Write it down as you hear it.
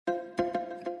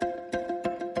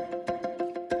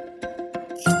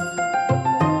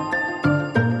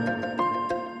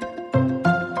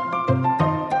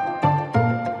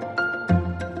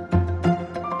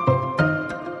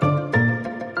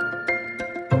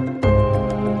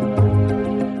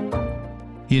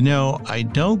I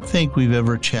don't think we've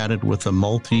ever chatted with a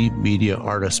multimedia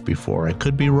artist before. I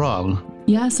could be wrong.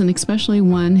 Yes, and especially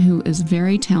one who is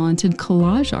very talented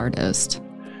collage artist.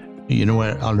 You know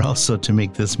what? And also, to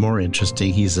make this more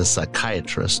interesting, he's a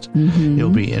psychiatrist. Mm-hmm. It'll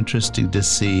be interesting to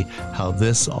see how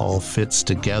this all fits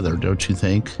together, don't you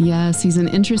think? Yes, he's an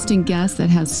interesting guest that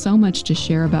has so much to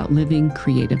share about living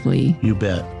creatively. You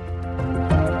bet.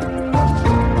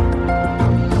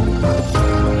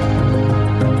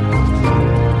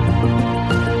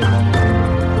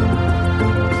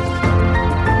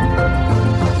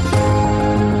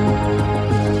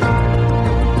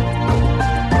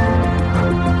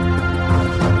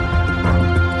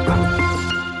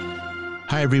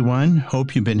 Hi, everyone.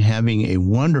 Hope you've been having a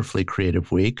wonderfully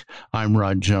creative week. I'm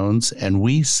Rod Jones, and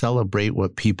we celebrate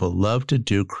what people love to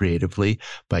do creatively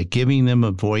by giving them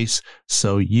a voice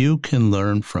so you can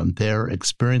learn from their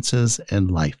experiences and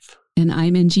life. And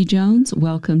I'm Angie Jones.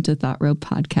 Welcome to Thought Road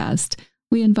Podcast.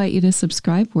 We invite you to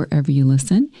subscribe wherever you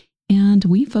listen, and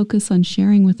we focus on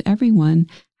sharing with everyone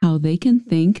how they can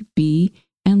think, be,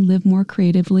 and live more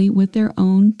creatively with their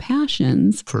own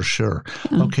passions. For sure.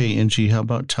 Okay, Angie, how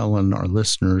about telling our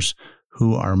listeners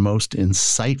who our most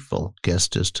insightful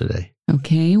guest is today?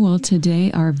 Okay, well,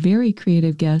 today our very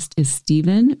creative guest is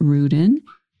Stephen Rudin.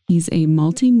 He's a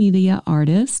multimedia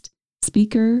artist,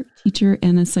 speaker, teacher,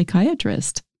 and a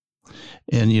psychiatrist.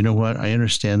 And you know what? I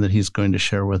understand that he's going to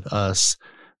share with us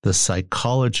the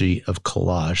psychology of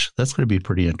collage. That's going to be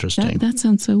pretty interesting. That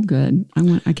sounds so good.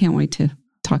 I can't wait to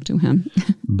talk to him.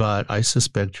 But I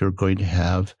suspect you're going to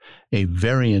have a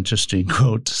very interesting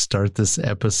quote to start this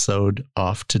episode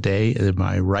off today. Am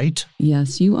I right?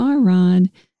 Yes, you are,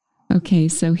 Rod. Okay,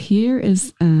 so here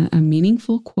is a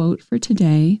meaningful quote for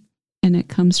today, and it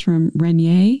comes from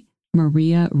Rainer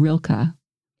Maria Rilke.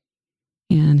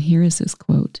 And here is his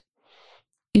quote.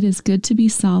 "It is good to be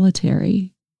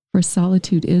solitary, for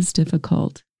solitude is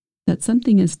difficult. That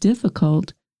something is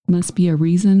difficult must be a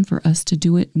reason for us to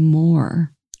do it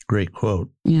more." Great quote.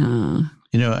 Yeah.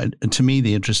 To me,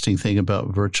 the interesting thing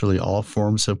about virtually all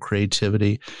forms of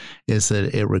creativity is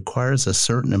that it requires a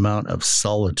certain amount of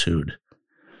solitude.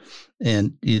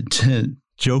 And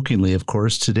jokingly, of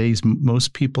course,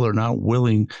 most people are not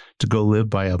willing to go live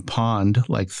by a pond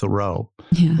like Thoreau.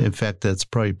 Yeah. In fact, that's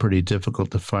probably pretty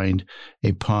difficult to find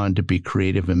a pond to be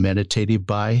creative and meditative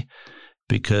by,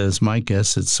 because my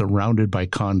guess it's surrounded by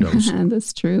condos.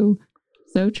 That's true.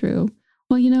 So true.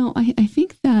 Well, I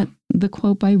think that the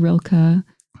quote by Rilke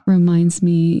reminds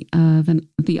me of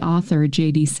the author,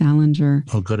 J.D. Salinger.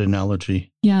 Oh, good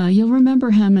analogy. Yeah, you'll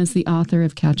remember him as the author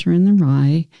of Catcher in the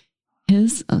Rye.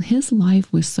 His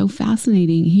life was so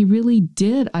fascinating. He really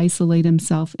did isolate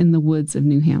himself in the woods of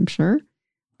New Hampshire,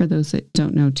 for those that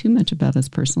don't know too much about his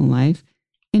personal life.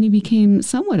 And he became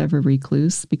somewhat of a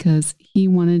recluse because he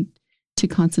wanted to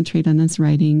concentrate on his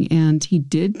writing. And he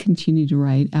did continue to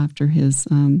write after his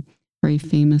very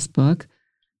famous book.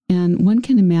 And one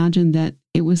can imagine that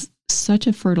it was such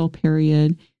a fertile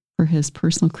period for his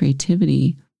personal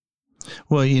creativity.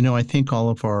 Well, I think all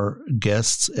of our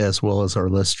guests, as well as our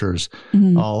listeners,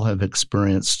 all have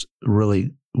experienced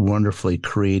really wonderfully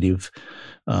creative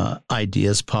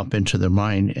ideas pop into their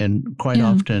mind. And quite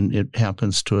often it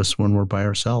happens to us when we're by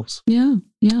ourselves. Yeah,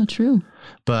 true.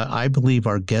 But I believe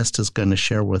our guest is going to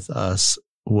share with us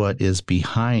what is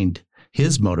behind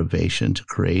his motivation to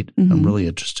create. I'm really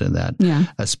interested in that,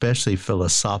 especially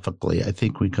philosophically. I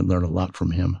think we can learn a lot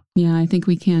from him. Yeah, I think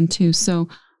we can too. So,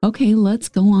 okay, let's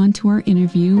go on to our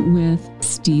interview with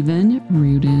Stephen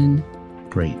Rudin.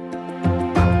 Great.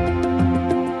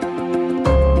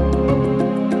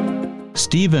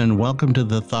 Stephen, welcome to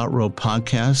the Thought Road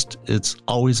Podcast. It's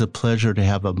always a pleasure to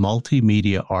have a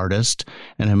multimedia artist,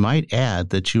 and I might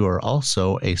add that you are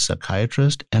also a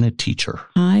psychiatrist and a teacher.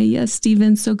 Hi, yes,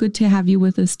 Stephen. So good to have you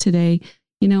with us today.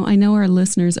 I know our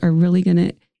listeners are really going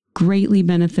to greatly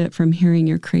benefit from hearing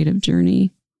your creative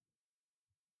journey.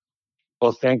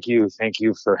 Well, thank you. Thank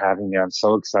you for having me. I'm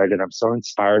so excited. I'm so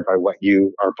inspired by what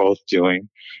you are both doing.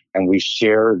 And we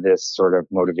share this sort of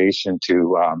motivation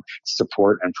to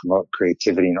support and promote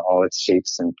creativity in all its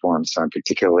shapes and forms. So I'm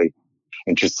particularly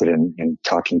interested in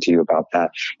talking to you about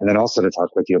that. And then also to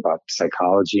talk with you about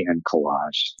psychology and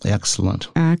collage.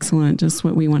 Excellent. Just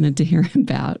what we wanted to hear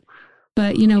about.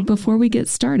 But, before we get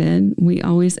started, we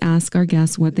always ask our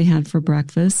guests what they had for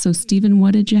breakfast. So, Stephen,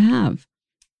 what did you have?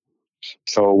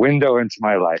 So a window into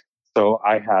my life. So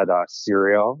I had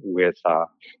cereal with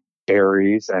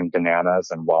berries and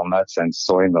bananas and walnuts and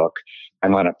soy milk.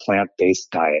 I'm on a plant-based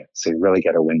diet, so you really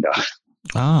get a window.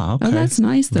 Ah, okay. Oh, that's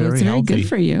nice, though. It's very good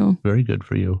for you. Very good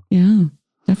for you. Yeah,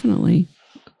 definitely.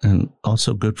 And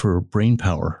also good for brain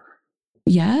power.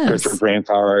 Yes. Good for brain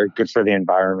power, good for the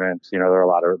environment. There are a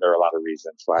lot of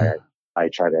reasons why I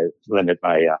try to limit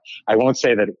my, I won't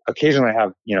say that occasionally I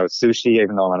have, sushi,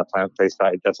 even though I'm on a plant-based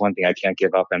diet. That's one thing I can't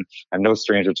give up. And I'm no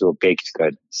stranger to a baked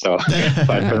good. So,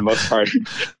 but for the most part,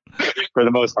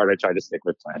 I try to stick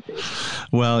with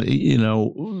plant-based. Well,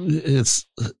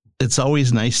 it's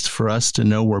always nice for us to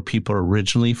know where people are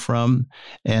originally from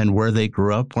and where they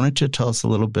grew up. Why don't you tell us a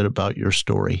little bit about your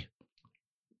story?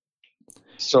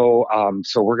 So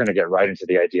we're going to get right into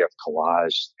the idea of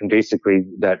collage, and basically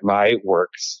that my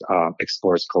works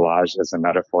explores collage as a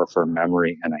metaphor for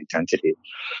memory and identity.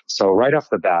 So right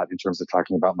off the bat, in terms of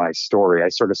talking about my story, I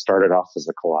sort of started off as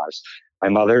a collage. My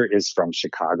mother is from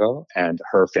Chicago, and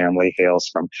her family hails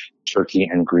from Turkey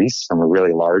and Greece, from a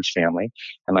really large family.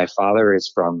 And my father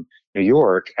is from New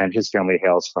York, and his family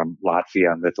hails from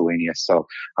Latvia and Lithuania. So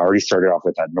I already started off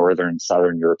with that northern,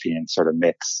 southern European sort of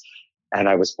mix. And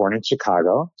I was born in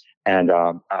Chicago, and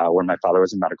when my father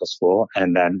was in medical school,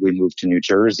 and then we moved to New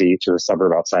Jersey, to a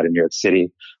suburb outside of New York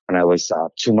City, when I was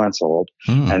 2 months old.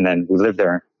 And then we lived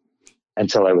there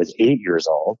until I was 8 years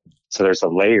old. So there's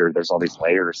all these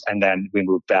layers. And then we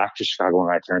moved back to Chicago when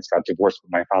my parents got divorced,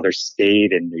 but my father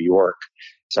stayed in New York.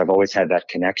 So I've always had that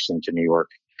connection to New York.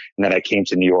 And then I came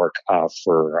to New York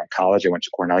for college. I went to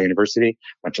Cornell University,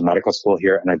 went to medical school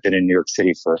here, and I've been in New York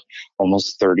City for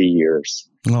almost 30 years.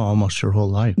 Oh, almost your whole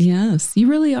life. Yes, you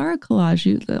really are a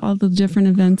collage. All the different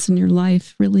events in your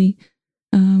life really,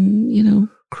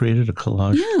 created a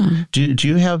collage. Yeah. Do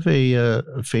you have a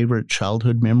favorite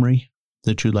childhood memory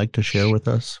that you'd like to share with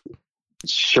us?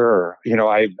 Sure.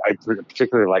 I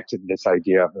particularly liked this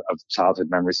idea of childhood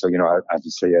memories. So,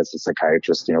 obviously as a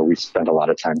psychiatrist, we spend a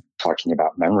lot of time talking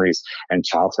about memories and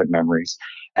childhood memories.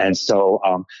 And so,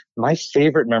 my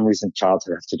favorite memories in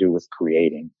childhood have to do with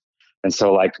creating. And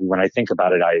so like when I think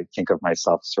about it, I think of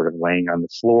myself sort of laying on the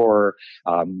floor.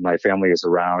 My family is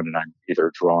around and I'm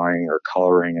either drawing or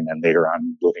coloring. And then later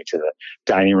on moving to the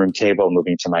dining room table,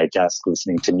 moving to my desk,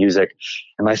 listening to music.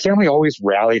 And my family always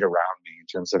rallied around me in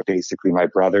terms of basically my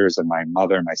brothers and my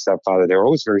mother and my stepfather. They were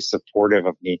always very supportive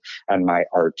of me and my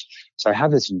art. So I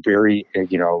have this very,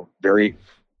 very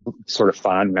sort of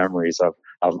fond memories of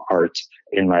art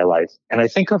in my life. And I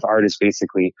think of art as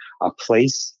basically a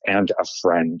place and a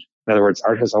friend. In other words,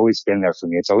 art has always been there for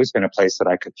me. It's always been a place that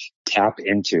I could tap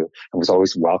into and was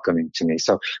always welcoming to me.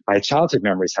 So my childhood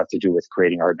memories have to do with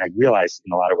creating art. And I realized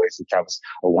in a lot of ways that was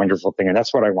a wonderful thing. And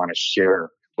that's what I want to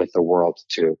share with the world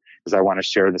too, is I want to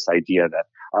share this idea that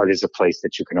art is a place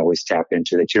that you can always tap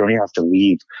into, that you don't even have to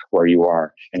leave where you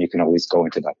are, and you can always go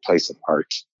into that place of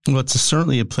art. Well, it's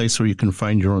certainly a place where you can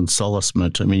find your own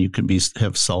solacement. I mean, you can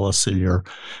have solace in your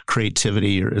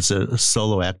creativity, or it's a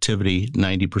solo activity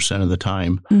 90% of the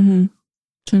time. Mm-hmm.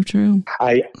 So true.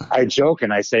 I joke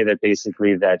and I say that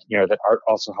basically that art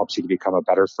also helps you to become a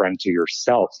better friend to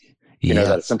yourself.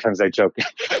 That sometimes I joke.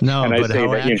 No, and but I say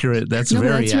how that, accurate? That's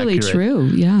very accurate. That's really true.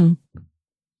 Yeah.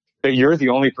 That you're the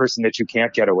only person that you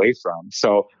can't get away from.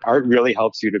 So art really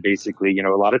helps you to basically,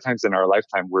 a lot of times in our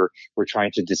lifetime, we're trying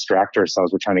to distract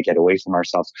ourselves. We're trying to get away from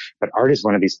ourselves. But art is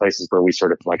one of these places where we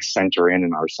sort of like center in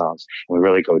ourselves and we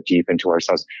really go deep into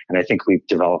ourselves. And I think we've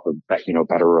developed a,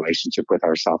 better relationship with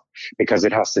ourselves because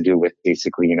it has to do with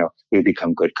basically, we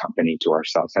become good company to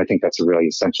ourselves. I think that's a really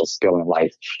essential skill in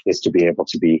life, is to be able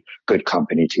to be good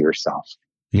company to yourself.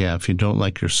 Yeah, if you don't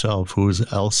like yourself, who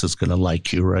else is going to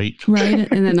like you, right? Right.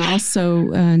 And then also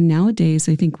nowadays,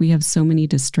 I think we have so many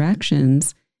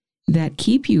distractions that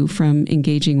keep you from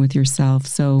engaging with yourself.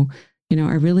 So, I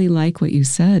really like what you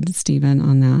said, Stephen,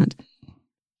 on that.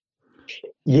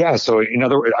 Yeah. So in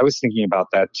other words, I was thinking about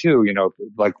that too,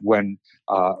 like when,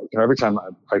 every time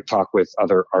I talk with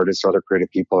other artists or other creative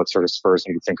people, it sort of spurs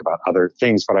me to think about other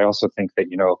things. But I also think that,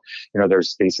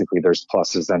 there's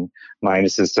pluses and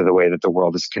minuses to the way that the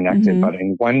world is connected.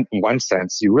 Mm-hmm. But in one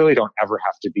sense, you really don't ever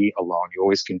have to be alone. You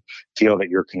always can feel that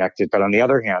you're connected. But on the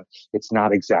other hand, it's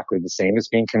not exactly the same as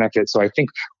being connected. So I think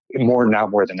more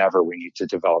than ever, we need to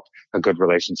develop a good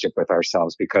relationship with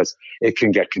ourselves because it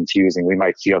can get confusing. We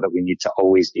might feel that we need to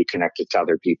always be connected to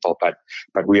other people, but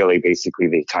really basically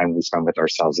the time we spend with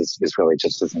ourselves is really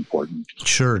just as important.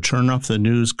 Sure. Turn off the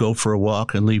news, go for a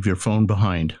walk, and leave your phone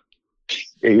behind.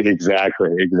 Exactly.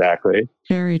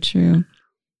 Very true.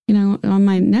 On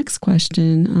my next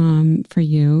question for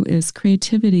you is,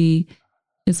 creativity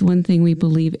is one thing we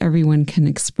believe everyone can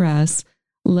express.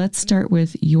 Let's start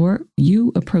with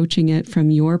you approaching it from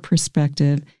your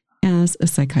perspective as a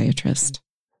psychiatrist.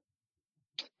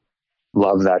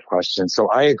 Love that question. So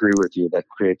I agree with you that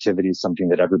creativity is something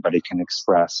that everybody can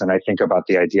express. And I think about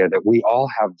the idea that we all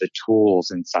have the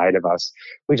tools inside of us.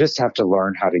 We just have to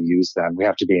learn how to use them. We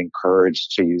have to be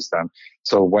encouraged to use them.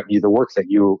 So the work that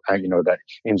that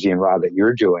Angie and Rob, that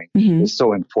you're doing is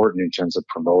so important in terms of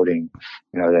promoting,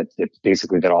 that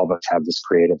basically that all of us have this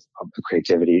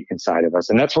creativity inside of us.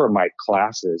 And that's where my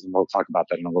classes, and we'll talk about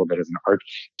that in a little bit as an art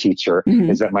teacher,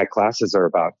 is that my classes are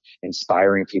about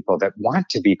inspiring people that want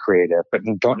to be creative, but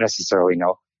don't necessarily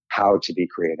know how to be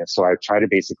creative. So I try to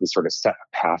basically sort of set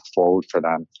a path forward for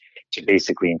them to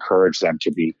basically encourage them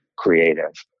to be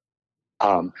creative.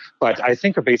 But I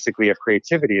think of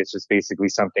creativity is just basically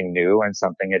something new and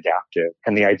something adaptive.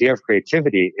 And the idea of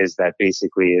creativity is that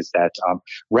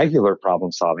regular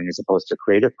problem solving, as opposed to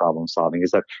creative problem solving,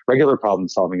 is that regular problem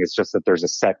solving is just that there's a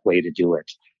set way to do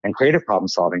it. And creative problem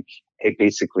solving, it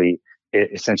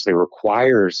essentially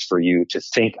requires for you to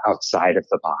think outside of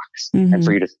the box and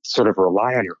for you to sort of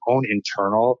rely on your own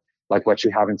internal, like what you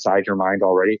have inside your mind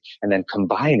already, and then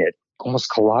combine it,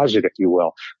 almost collage it, if you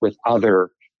will, with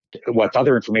other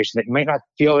information that you might not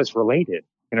feel is related.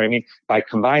 You know what I mean? By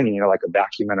combining, like a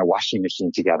vacuum and a washing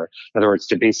machine together. In other words,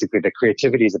 the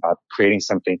creativity is about creating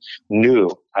something new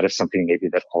out of something maybe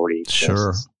that already exists.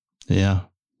 Sure. Yeah.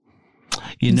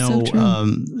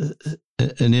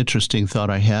 An interesting thought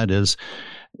I had is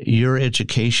your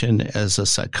education as a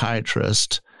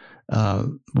psychiatrist.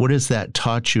 What has that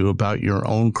taught you about your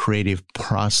own creative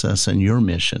process and your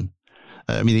mission?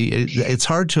 I mean, it's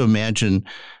hard to imagine.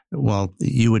 Well,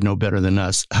 you would know better than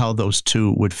us how those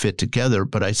two would fit together,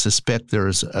 but I suspect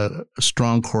there's a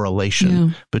strong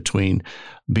correlation between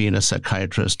being a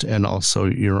psychiatrist and also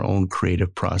your own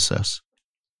creative process.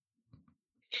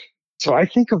 So I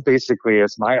think of basically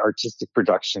as my artistic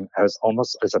production as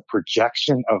almost as a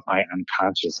projection of my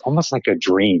unconscious, almost like a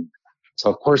dream. So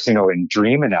of course, in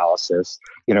dream analysis,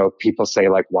 people say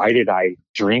like, why did I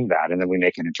dream that? And then we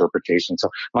make an interpretation. So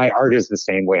my art is the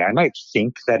same way. I might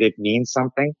think that it means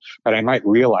something, but I might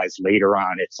realize later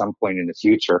on at some point in the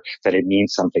future that it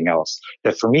means something else.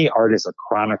 That for me, art is a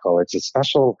chronicle. It's a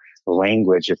special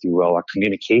language, if you will, a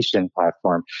communication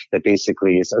platform that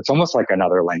basically it's almost like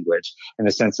another language in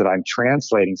the sense that I'm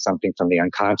translating something from the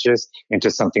unconscious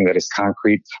into something that is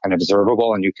concrete and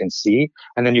observable and you can see,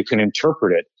 and then you can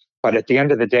interpret it. But at the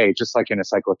end of the day, just like in a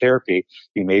psychotherapy,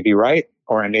 you may be right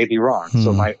or I may be wrong.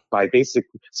 So my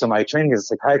training as a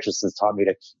psychiatrist has taught me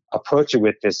to approach it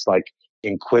with this like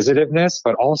inquisitiveness,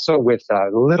 but also with a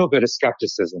little bit of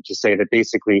skepticism to say that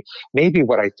basically maybe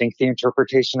what I think the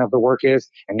interpretation of the work is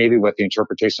and maybe what the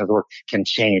interpretation of the work can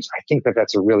change. I think that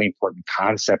that's a really important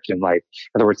concept in life.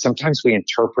 In other words, sometimes we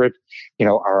interpret,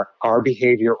 our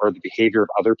behavior or the behavior of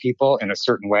other people in a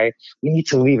certain way. We need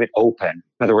to leave it open.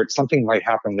 In other words, something might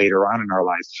happen later on in our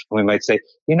lives and we might say,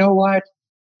 you know what?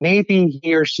 Maybe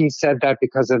he or she said that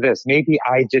because of this. Maybe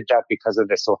I did that because of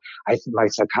this. So my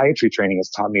psychiatry training has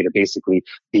taught me to basically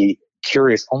be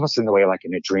curious, almost in the way like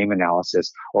in a dream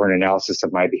analysis or an analysis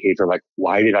of my behavior. Like,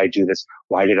 why did I do this?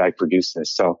 Why did I produce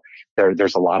this? So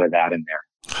there's a lot of that in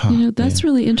there. That's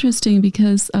really interesting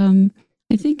because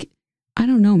I think, I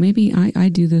don't know, maybe I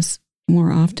do this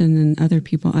more often than other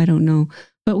people. I don't know.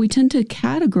 But we tend to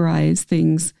categorize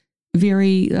things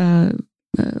very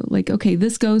like, okay,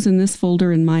 this goes in this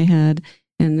folder in my head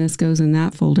and this goes in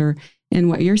that folder. And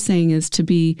what you're saying is to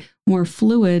be more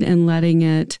fluid and letting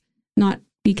it not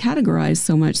be categorized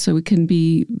so much so it can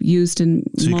be used in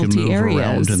multi-areas. So you can move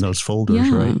around in those folders,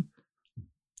 right?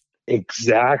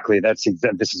 Exactly. This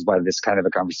is why this kind of a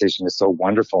conversation is so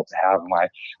wonderful to have, and why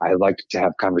I like to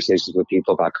have conversations with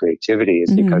people about creativity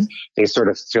is because they sort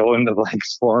of fill in the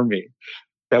blanks for me.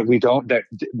 That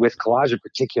with collage in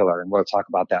particular, and we'll talk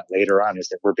about that later on, is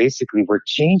that we're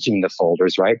changing the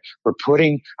folders, right?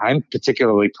 I'm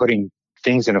particularly putting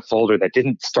things in a folder that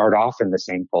didn't start off in the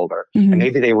same folder. And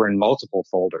maybe they were in multiple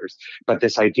folders. But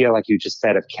this idea, like you just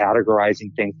said, of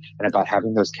categorizing things and about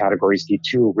having those categories be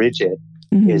too rigid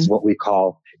is what we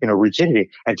call, rigidity.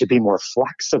 And to be more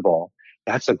flexible,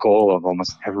 that's a goal of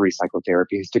almost every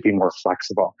psychotherapy, is to be more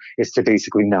flexible, is to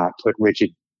basically not put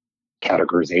rigid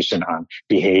categorization on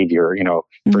behavior,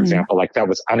 for example, like that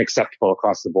was unacceptable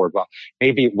across the board. Well,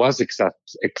 maybe it was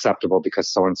acceptable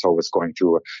because so-and-so was going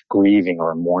through a grieving or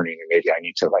a mourning, and maybe I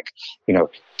need to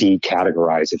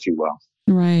decategorize, if you will.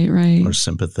 Right. Or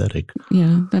sympathetic.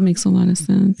 Yeah, that makes a lot of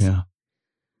sense. Yeah.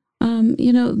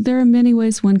 There are many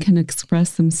ways one can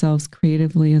express themselves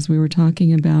creatively, as we were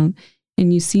talking about,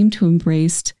 and you seem to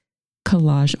embrace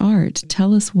collage art.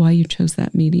 Tell us why you chose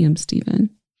that medium,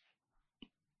 Stephen.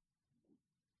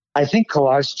 I think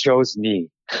collage chose me.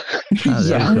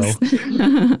 There you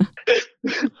go.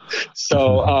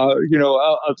 So,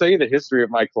 I'll tell you the history of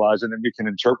my collage, and then we can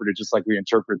interpret it just like we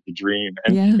interpret the dream.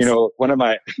 And, Yes. one of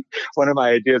my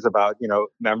ideas about,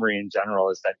 memory in general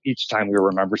is that each time we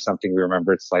remember something, we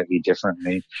remember it slightly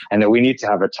differently, and that we need to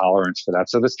have a tolerance for that.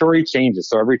 So the story changes.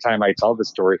 So every time I tell the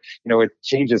story, it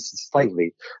changes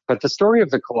slightly. But the story of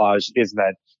the collage is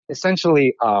that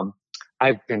essentially,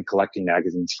 I've been collecting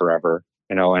magazines forever.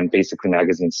 And basically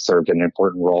magazines served an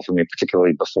important role for me,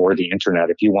 particularly before the internet.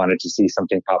 If you wanted to see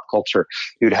something pop culture,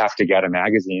 you'd have to get a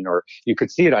magazine, or you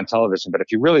could see it on television. But if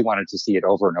you really wanted to see it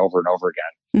over and over and over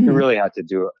again, you really had to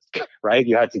do it, right?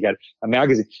 You had to get a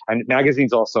magazine. And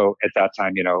magazines also at that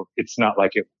time, it's not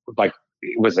like it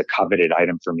was a coveted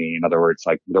item for me. In other words,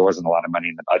 like there wasn't a lot of money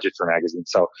in the budget for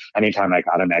magazines. So anytime I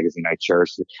got a magazine, I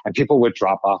cherished it. And people would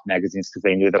drop off magazines because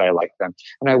they knew that I liked them.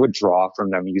 And I would draw from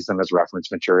them, use them as reference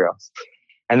materials.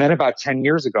 And then about 10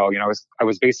 years ago, I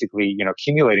was basically,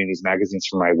 accumulating these magazines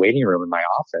from my waiting room in my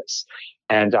office.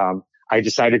 And I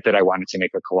decided that I wanted to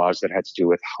make a collage that had to do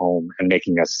with home and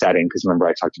making a setting. Because remember,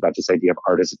 I talked about this idea of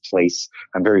art as a place.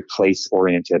 I'm very place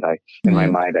oriented. In my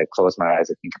mind, I close my eyes,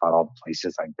 I think about all the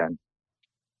places I've been.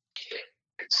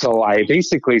 So I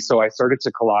started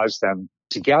to collage them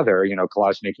together,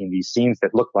 collage making these scenes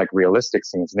that looked like realistic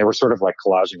scenes. And they were sort of like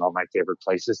collaging all my favorite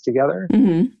places together.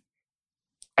 Mm-hmm.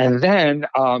 And then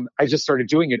I just started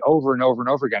doing it over and over and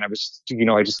over again. I was,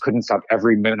 I just couldn't stop.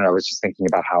 Every minute I was just thinking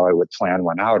about how I would plan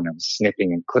one out, and I was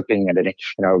snipping and clipping, and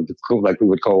like we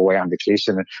would go away on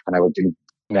vacation, and I would do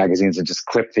magazines and just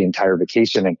clip the entire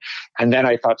vacation. And then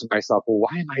I thought to myself, well,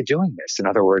 why am I doing this? In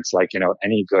other words, like,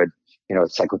 any good,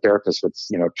 psychotherapist would,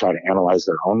 try to analyze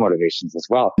their own motivations as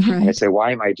well. Right. And I say,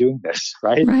 why am I doing this?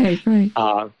 Right.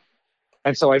 Right.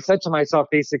 And so I said to myself,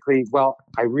 basically, well,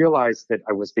 I realized that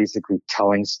I was basically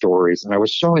telling stories, and I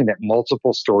was showing that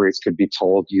multiple stories could be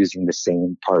told using the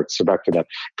same parts. So back to that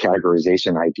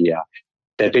categorization idea,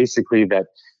 that basically that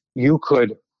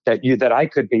I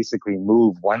could basically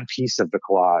move one piece of the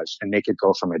collage and make it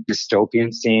go from a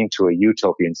dystopian scene to a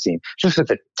utopian scene, just with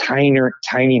a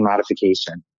tiny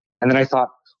modification. And then I thought,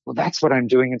 well, that's what I'm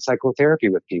doing in psychotherapy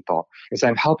with people, is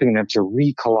I'm helping them to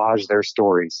recollage their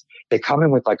stories. They come in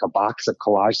with like a box of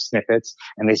collage snippets,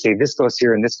 and they say, this goes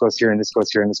here, and this goes here, and this goes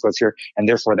here, and this goes here. And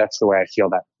therefore, that's why I feel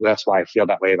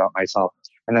that way about myself.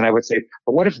 And then I would say,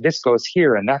 but what if this goes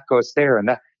here and that goes there and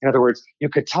that? In other words, you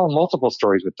could tell multiple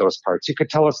stories with those parts. You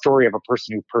could tell a story of a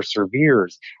person who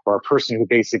perseveres, or a person who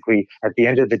basically, at the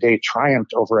end of the day,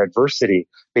 triumphed over adversity,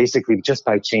 basically just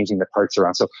by changing the parts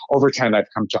around. So over time, I've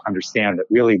come to understand that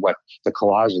really what the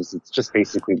collage is, it's just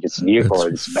basically this vehicle or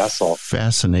this vessel.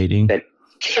 Fascinating.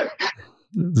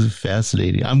 This is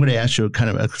fascinating. I'm going to ask you kind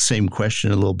of a same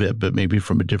question a little bit, but maybe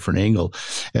from a different angle.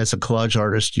 As a collage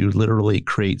artist, you literally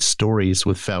create stories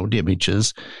with found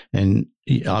images, and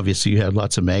obviously you had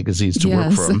lots of magazines to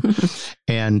work from.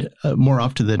 And more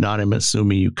often than not, I'm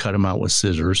assuming you cut them out with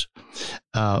scissors.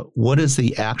 What is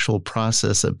the actual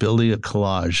process of building a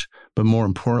collage? But more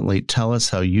importantly, tell us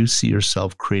how you see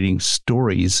yourself creating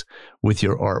stories with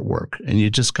your artwork. And you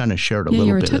just kind of shared a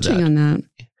little bit of that. You were touching on that.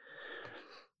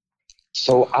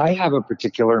 So I have a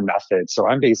particular method. So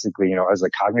I'm basically, as a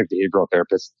cognitive behavioral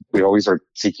therapist, we always are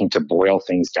seeking to boil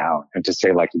things down and to say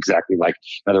exactly, in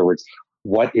other words,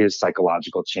 what is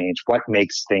psychological change? What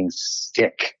makes things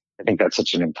stick? I think that's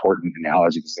such an important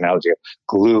analogy. This analogy of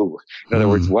glue. In other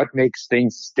words, what makes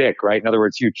things stick, right? In other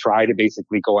words, you try to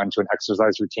basically go into an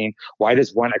exercise routine. Why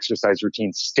does one exercise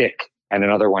routine stick and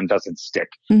another one doesn't stick?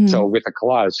 Mm-hmm. So with a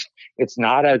collage, it's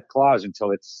not a collage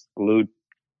until it's glued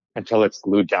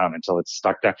down, until it's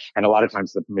stuck down. And a lot of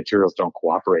times the materials don't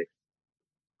cooperate.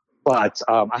 But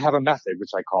I have a method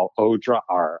which I call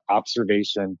ODRA-R: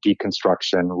 observation,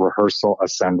 deconstruction, rehearsal,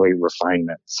 assembly,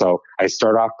 refinement. So I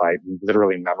start off by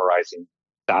literally memorizing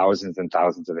thousands and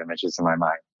thousands of images in my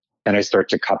mind. And I start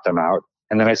to cut them out.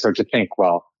 And then I start to think,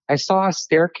 well, I saw a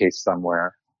staircase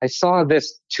somewhere. I saw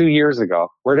this 2 years ago.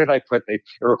 Where did I put it?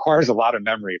 It requires a lot of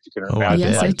memory, if you can imagine.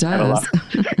 Yes, it does.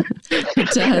 It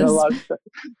does.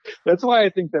 That's why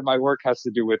I think that my work has to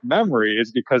do with memory,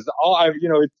 is because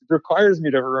it requires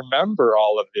me to remember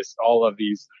all of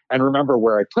these, and remember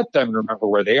where I put them, and remember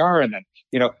where they are, and then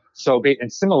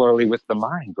and similarly with the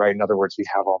mind, right? In other words, we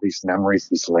have all these memories,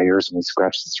 these layers, and we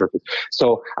scratch the surface.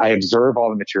 So I observe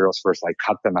all the materials first, I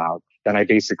cut them out, then I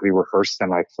basically rehearse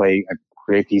them, I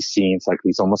create these scenes, like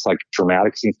these almost like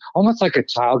dramatic scenes, almost like a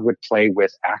child would play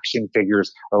with action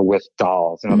figures or with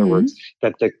dolls. In other words,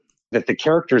 that the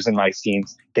characters in my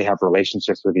scenes, they have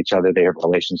relationships with each other. They have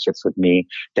relationships with me.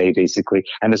 They basically,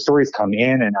 and the stories come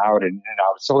in and out and in and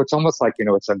out. So it's almost like,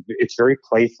 it's very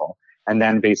playful. And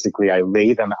then basically I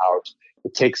lay them out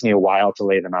It takes me a while to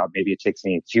lay them out. Maybe it takes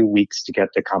me a few weeks to get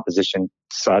the composition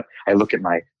set. I look at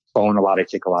my phone a lot. I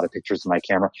take a lot of pictures of my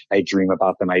camera. I dream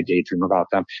about them. I daydream about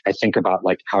them. I think about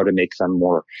like how to make them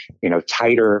more,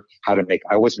 tighter, I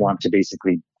always want to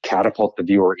basically catapult the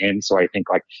viewer in. So I think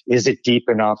like, is it deep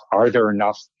enough? Are there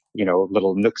enough,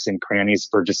 little nooks and crannies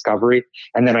for discovery?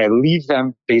 And then I leave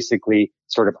them basically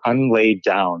sort of unlaid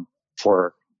down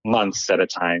for months at a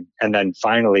time. And then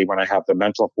finally, when I have the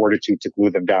mental fortitude to glue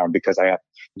them down, because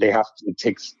it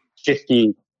takes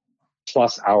 50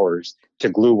 plus hours to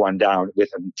glue one down with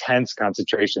intense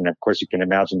concentration. Of course, you can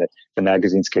imagine that the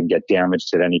magazines can get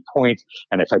damaged at any point.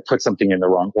 And if I put something in the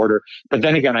wrong order, but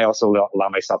then again, I also allow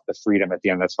myself the freedom at the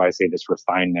end. That's why I say this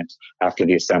refinement after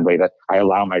the assembly, that I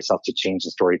allow myself to change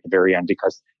the story at the very end,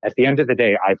 because at the end of the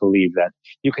day, I believe that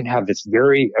you can have this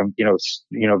very,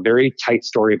 very tight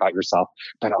story about yourself,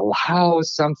 but allow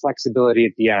some flexibility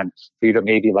at the end for you to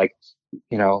maybe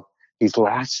these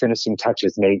last finishing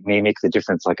touches may make the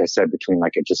difference, like I said, between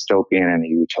like a dystopian and a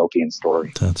utopian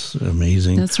story. That's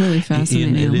amazing. That's really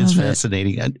fascinating. It is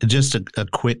fascinating. Just a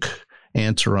quick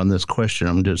answer on this question.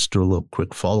 I'm just do a little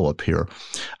quick follow-up here.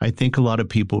 I think a lot of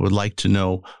people would like to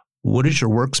know, what is your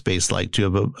workspace like? Do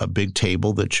you have a big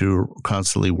table that you're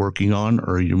constantly working on,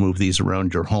 or you move these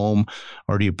around your home,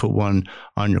 or do you put one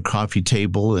on your coffee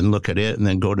table and look at it and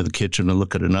then go to the kitchen and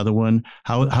look at another one?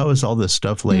 How is all this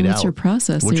stuff laid out? What's your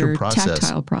process? What's your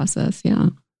tactile process? Yeah.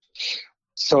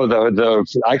 So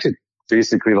I could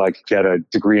basically like get a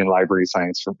degree in library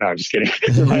science from, no, I'm just kidding.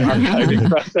 My archiving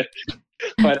process.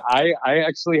 But I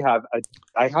actually have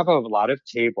a lot of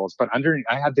tables, but underneath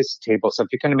I have this table. So if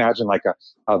you can imagine like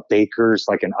a baker's,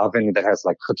 like an oven that has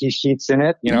like cookie sheets in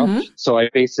it, Mm-hmm. So I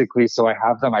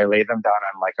have them, I lay them down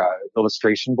on like a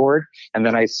illustration board, and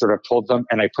then I sort of pulled them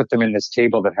and I put them in this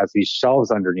table that has these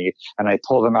shelves underneath, and I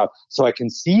pull them out so I can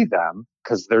see them,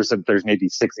 because there's maybe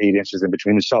 6-8 inches in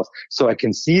between the shelves. So I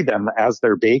can see them as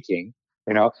they're baking.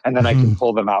 And then I can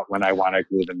pull them out when I want to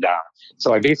glue them down.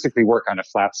 So I basically work on a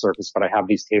flat surface, but I have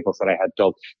these tables that I had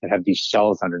built that have these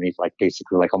shelves underneath, like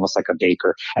basically like almost like a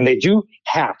baker. And they do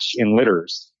hatch in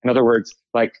litters. In other words,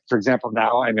 like, for example,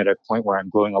 now I'm at a point where I'm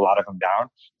gluing a lot of them down.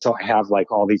 So I have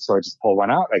like all these, so I just pull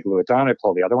one out, I glue it down, I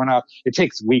pull the other one out. It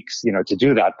takes weeks, to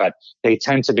do that, but they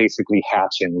tend to basically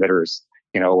hatch in litters,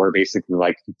 where basically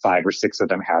like 5 or 6 of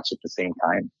them hatch at the same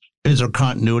time. Is there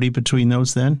continuity between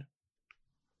those then?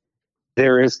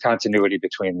 There is continuity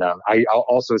between them. I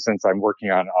also, since I'm working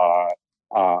on,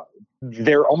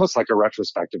 they're almost like a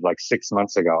retrospective, like 6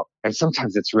 months ago. And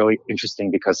sometimes it's really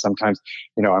interesting because sometimes,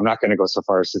 I'm not going to go so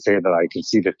far as to say that I can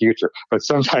see the future, but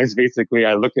sometimes basically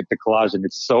I look at the collage and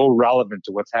it's so relevant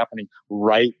to what's happening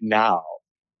right now.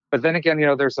 But then again,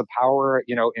 there's a power,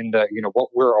 in the, what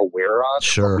we're aware of.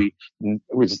 Sure.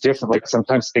 It's different. Like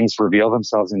sometimes things reveal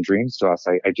themselves in dreams to us.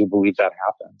 I do believe that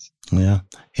happens. Yeah.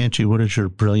 Angie, what is your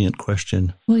brilliant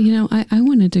question? Well, I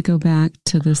wanted to go back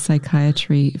to the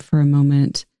psychiatry for a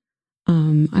moment.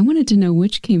 I wanted to know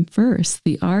which came first,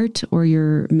 the art or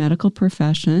your medical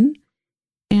profession?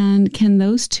 And can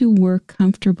those two work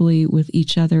comfortably with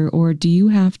each other, or do you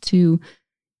have to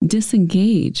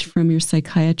disengage from your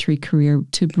psychiatry career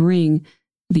to bring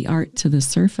the art to the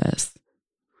surface?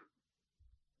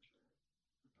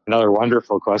 Another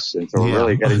wonderful question. So we're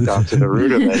really getting down to the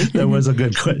root of it. That was a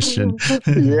good question.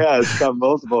 Yeah, it's got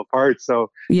multiple parts.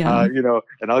 So, yeah.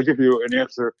 And I'll give you an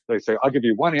answer. They say, I'll give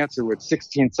you one answer with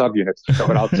 16 subunits.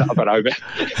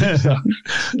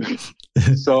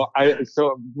 So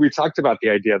we talked about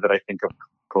the idea that I think of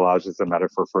collage as a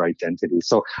metaphor for identity.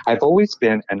 So I've always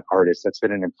been an artist. That's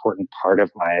been an important part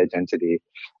of my identity.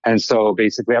 And so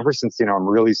basically ever since, I'm a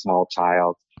really small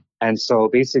child. And so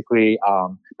basically,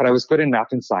 but I was good in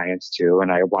math and science too,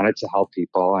 and I wanted to help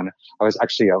people. And I was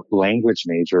actually a language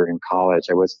major in college.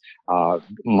 I was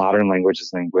modern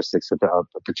languages and linguistics with a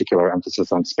particular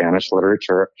emphasis on Spanish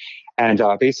literature. And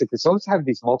basically, so I have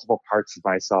these multiple parts of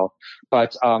myself.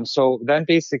 But so then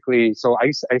basically, so I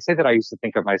say that I used to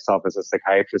think of myself as a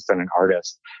psychiatrist and an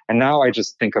artist. And now I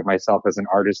just think of myself as an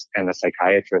artist and a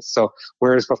psychiatrist. So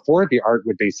whereas before the art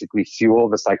would basically fuel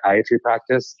the psychiatry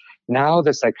practice, now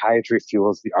the psychiatry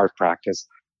fuels the art practice.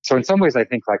 So in some ways, I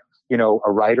think like,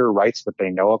 a writer writes what they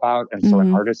know about. And so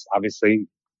an artist obviously,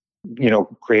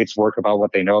 creates work about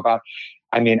what they know about.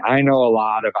 I mean, I know a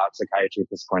lot about psychiatry at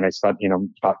this point. I spent,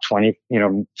 about 20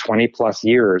 plus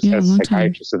years as a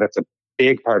psychiatrist. So that's a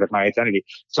big part of my identity.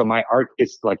 So my art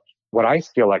is like, what I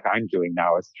feel like I'm doing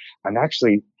now is I'm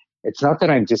actually it's not that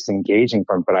I'm disengaging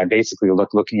from, but I'm basically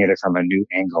looking at it from a new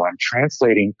angle. I'm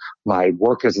translating my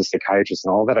work as a psychiatrist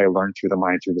and all that I learned through the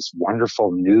mind through this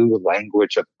wonderful new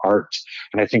language of art.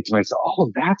 And I think to myself,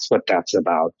 oh, that's what that's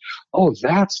about. Oh,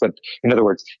 in other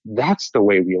words, that's the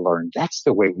way we learn. That's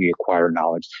the way we acquire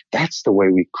knowledge. That's the way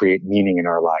we create meaning in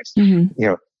our lives.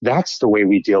 Mm-hmm. That's the way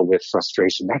we deal with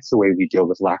frustration. That's the way we deal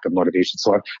with lack of motivation.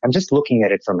 So I'm just looking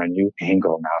at it from a new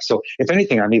angle now. So if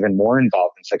anything, I'm even more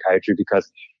involved in psychiatry because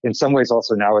in some ways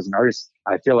also now as an artist,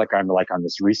 I feel like I'm like on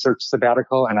this research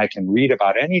sabbatical and I can read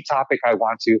about any topic I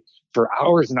want to for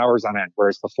hours and hours on end.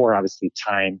 Whereas before, obviously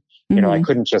time, I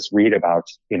couldn't just read about,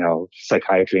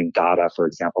 psychiatry and data, for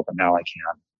example, but now I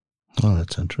can. Oh,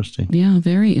 that's interesting. Yeah,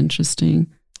 very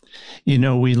interesting. We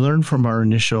learned from our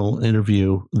initial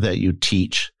interview that you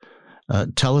teach.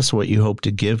 Tell us what you hope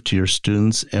to give to your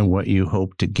students and what you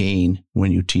hope to gain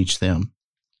when you teach them.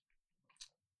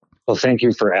 Well, thank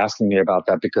you for asking me about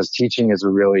that because teaching is a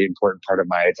really important part of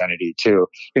my identity too.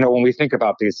 When we think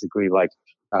about basically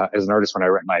as an artist, when I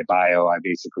write my bio, I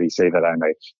basically say that I'm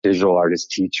a visual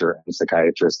artist, teacher, and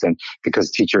psychiatrist. And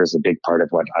because teacher is a big part of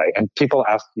what and people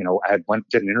ask, I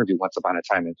did an interview once upon a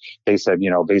time and they said,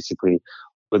 basically,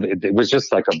 it was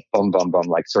just like a boom, boom, boom,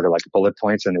 like sort of like bullet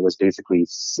points. And it was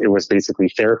basically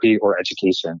therapy or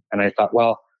education. And I thought,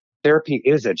 well, therapy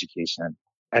is education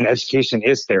and education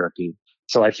is therapy.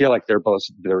 So I feel like they're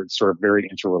sort of very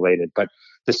interrelated, but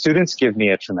the students give me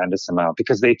a tremendous amount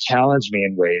because they challenge me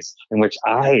in ways in which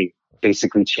I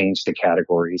basically change the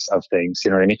categories of things.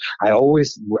 You know what I mean? I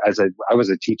always, I was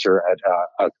a teacher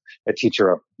a teacher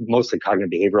of mostly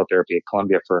cognitive behavioral therapy at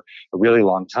Columbia for a really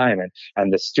long time.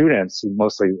 And the students,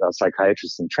 mostly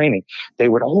psychiatrists in training, they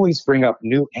would always bring up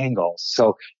new angles.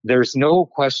 So there's no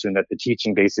question that the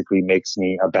teaching basically makes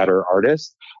me a better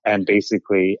artist and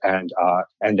basically, and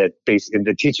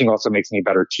the teaching also makes me a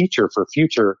better teacher for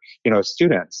future,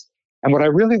 students. And what I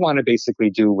really want to basically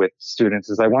do with students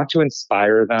is I want to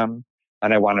inspire them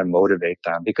and I want to motivate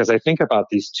them because I think about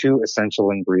these two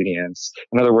essential ingredients.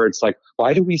 In other words,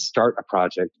 why do we start a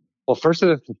project? Well, first of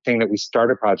the thing that we start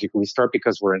a project, we start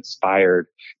because we're inspired.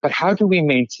 But how do we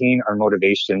maintain our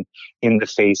motivation in the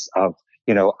face of,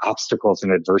 obstacles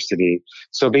and adversity?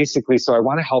 So I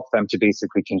want to help them to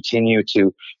basically continue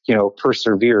to,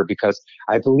 persevere because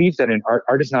I believe that in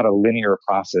art is not a linear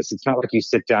process. It's not like you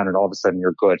sit down and all of a sudden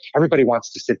you're good. Everybody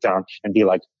wants to sit down and be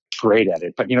great at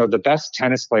it. But, the best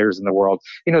tennis players in the world,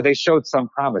 they showed some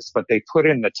promise, but they put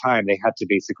in the time. They had to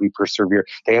basically persevere.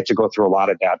 They had to go through a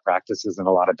lot of bad practices and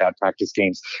a lot of bad practice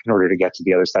games in order to get to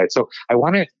the other side. So I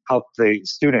want to help the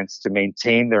students to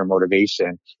maintain their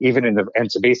motivation,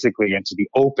 and to be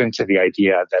open to the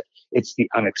idea that it's the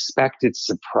unexpected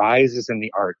surprises in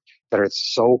the art that are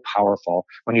so powerful.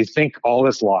 When you think all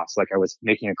is lost, like I was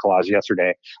making a collage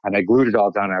yesterday and I glued it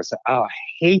all down and I said, oh, I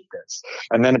hate this.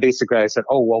 And then basically I said,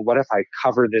 oh, well, what if I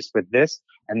cover this with this?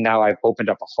 And now I've opened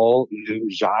up a whole new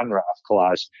genre of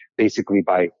collage basically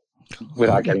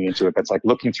without getting into it. But it's like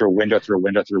looking through a window.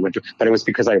 But it was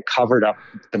because I covered up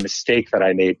the mistake that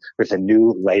I made with a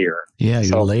new layer. Yeah,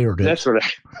 you layered it. That's sort of...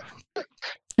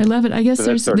 I love it. I guess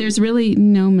there's really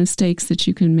no mistakes that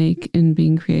you can make in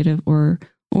being creative or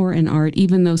in art,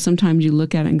 even though sometimes you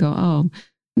look at it and go, oh,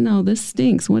 no, this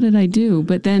stinks. What did I do?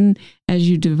 But then as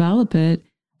you develop it,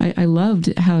 I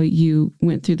loved how you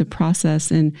went through the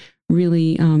process and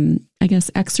really,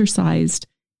 exercised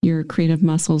your creative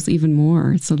muscles even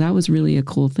more. So that was really a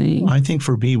cool thing. I think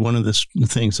for me, one of the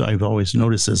things I've always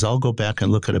noticed is I'll go back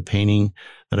and look at a painting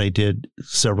that I did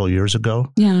several years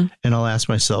ago. Yeah. And I'll ask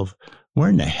myself, where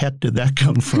in the heck did that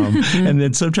come from? And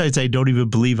then sometimes I don't even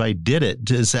believe I did it.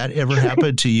 Does that ever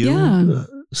happen to you,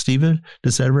 Stephen?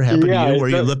 Does that ever happen to you where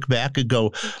you look back and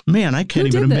go, man, I can't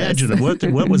even imagine it.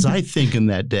 What was I thinking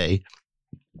that day?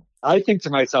 I think to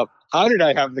myself, how did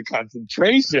I have the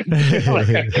concentration?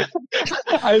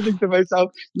 I think to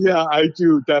myself, yeah, I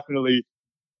do definitely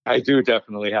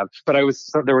have. But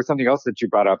there was something else that you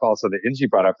brought up also that Ingy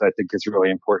brought up that I think is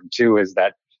really important too, is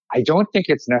that I don't think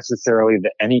it's necessarily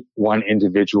any one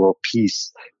individual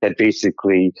piece that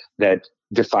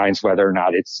defines whether or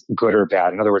not it's good or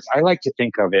bad. In other words, I like to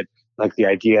think of it like the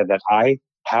idea that I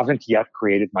haven't yet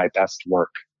created my best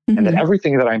work. Mm-hmm. And that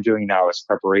everything that I'm doing now is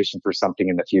preparation for something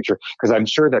in the future. Because I'm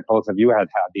sure that both of you had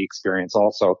the experience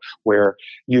also where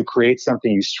you create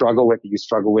something, you struggle with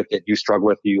it,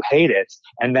 you hate it,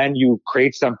 and then you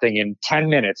create something in 10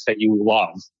 minutes that you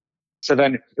love. So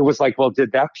then it was like, well,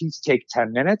 did that piece take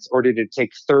 10 minutes or did it take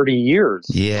 30 years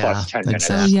plus 10 minutes?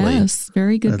 Exactly. Oh, yes.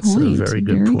 Very good point. A very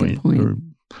good point.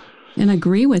 And I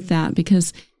agree with that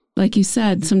because like you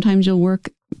said, sometimes you'll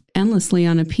work endlessly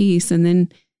on a piece and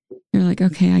then You're like,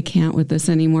 okay, I can't with this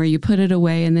anymore. You put it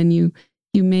away, and then you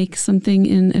make something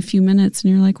in a few minutes,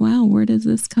 and you're like, wow, where does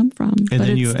this come from? And but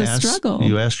then it's struggle.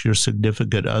 You ask your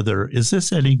significant other, is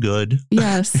this any good?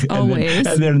 Yes, always.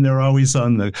 And then they're always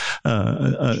on the,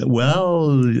 well,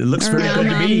 it looks very good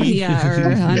to me. Yeah,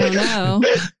 or I don't know.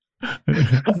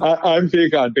 I'm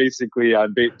big on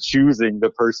choosing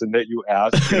the person that you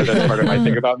ask. That's part of my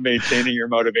thing about maintaining your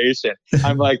motivation.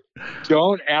 I'm like,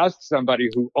 don't ask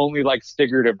somebody who only likes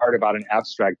figurative art about an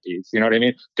abstract piece. You know what I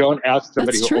mean? Don't ask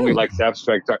somebody who only likes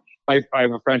abstract art. I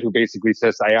have a friend who basically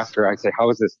says, I ask her, I say,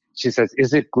 how is this? She says,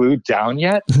 is it glued down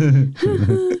yet?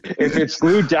 If it's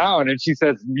glued down and she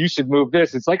says, you should move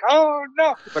this, it's like, oh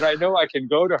no, but I know I can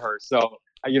go to her. So,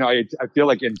 I feel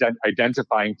like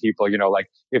identifying people, like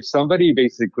if somebody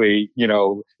basically,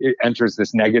 it enters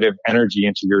this negative energy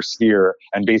into your sphere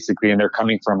and they're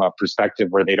coming from a perspective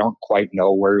where they don't quite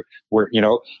know where,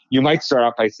 you might start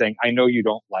off by saying, I know you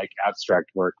don't like abstract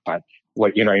work, but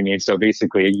what, you know what I mean? So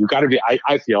basically you got to be,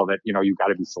 I feel that, you got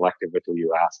to be selective with who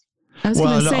you ask. I was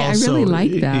going to say, also, I really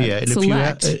like that. Yeah, and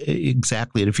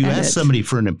exactly. And if you ask somebody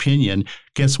for an opinion,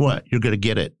 guess what? You're going to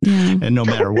get it. Yeah. And no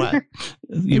matter what.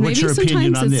 What's your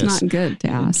opinion on this? It's not good to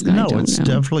ask. No, it's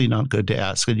definitely not good to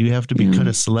ask. And you have to be kind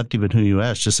of selective in who you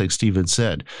ask, just like Stephen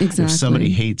said. Exactly. If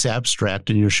somebody hates abstract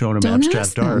and you're showing them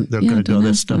abstract art, they're going to go,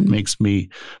 this stuff makes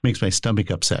my stomach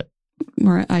upset.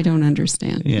 Or I don't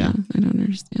understand. Yeah, I don't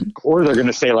understand. Or they're going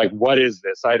to say like, what is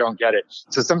this? I don't get it.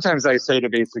 So sometimes I say to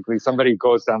basically somebody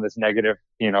goes down this negative,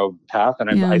 path. And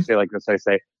I say like this, I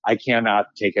say, I cannot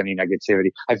take any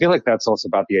negativity. I feel like that's also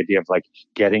about the idea of like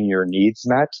getting your needs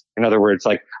met. In other words,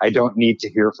 like, I don't need to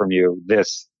hear from you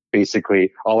this.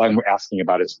 Basically, all I'm asking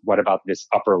about is what about this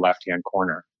upper left-hand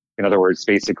corner? In other words,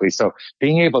 basically, so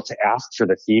being able to ask for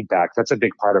the feedback, that's a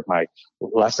big part of my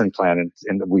lesson plan.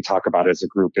 And we talk about as a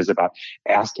group is about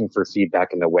asking for feedback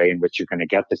in the way in which you're going to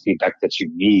get the feedback that you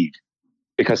need.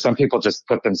 Because some people just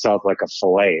put themselves like a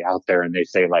fillet out there and they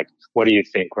say like, what do you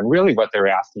think? When really what they're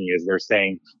asking is they're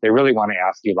saying, they really want to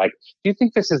ask you like, do you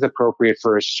think this is appropriate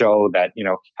for a show that,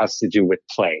 has to do with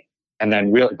play? And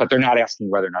then but they're not asking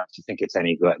whether or not you think it's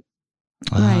any good.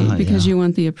 Right. Because you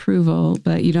want the approval,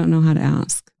 but you don't know how to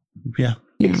ask. Yeah,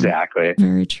 exactly.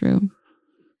 Very true.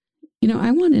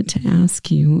 I wanted to ask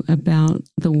you about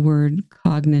the word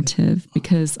cognitive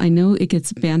because I know it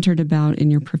gets bantered about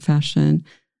in your profession,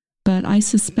 but I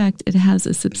suspect it has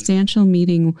a substantial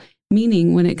meaning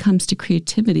when it comes to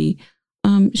creativity.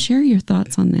 Share your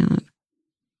thoughts on that.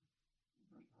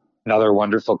 Another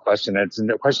wonderful question. It's a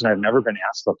question I've never been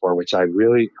asked before, which I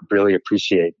really, really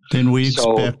appreciate. Then we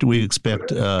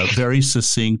expect a very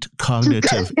succinct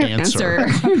cognitive answer.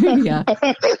 Yeah.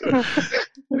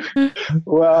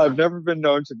 Well, I've never been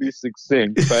known to be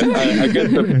succinct, but I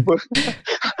get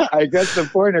the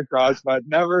point across, but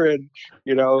never in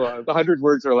 100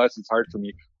 words or less. It's hard for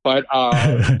me. But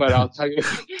I'll tell you,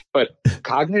 but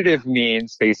cognitive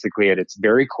means basically at its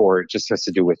very core, it just has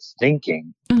to do with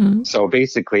thinking. Mm-hmm. So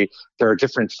basically there are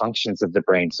different functions of the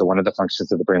brain. So one of the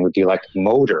functions of the brain would be like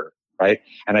motor, right?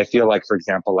 And I feel like, for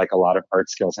example, like a lot of art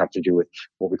skills have to do with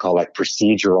what we call like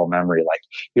procedural memory. Like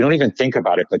you don't even think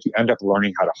about it, but you end up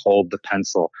learning how to hold the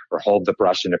pencil or hold the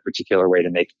brush in a particular way to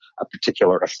make a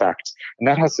particular effect. And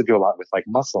that has to do a lot with like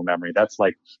muscle memory. That's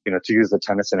like, to use the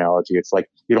tennis analogy, it's like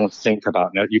you don't think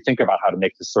about, you think about how to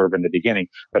make the serve in the beginning,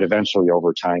 but eventually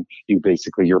over time,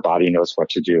 your body knows what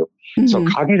to do. Mm-hmm. So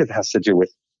cognitive has to do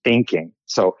with thinking.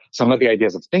 So some of the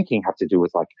ideas of thinking have to do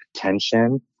with like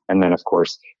attention. And then of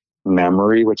course,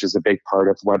 memory, which is a big part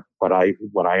of what I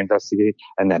investigate,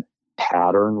 and then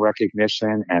pattern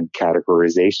recognition and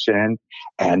categorization,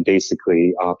 and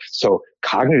basically, so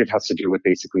cognitive has to do with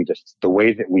basically the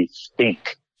way that we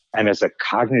think. And as a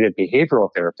cognitive behavioral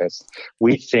therapist,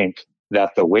 we think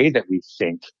that the way that we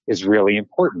think is really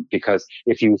important because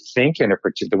if you think in a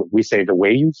particular, we say the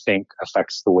way you think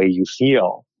affects the way you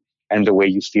feel, and the way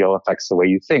you feel affects the way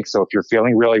you think. So if you're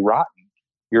feeling really rotten,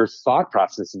 your thought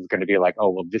process is going to be like, oh,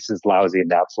 well, this is lousy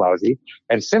and that's lousy.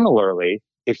 And similarly,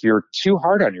 if you're too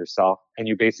hard on yourself and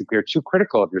you basically are too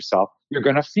critical of yourself, you're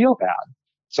going to feel bad.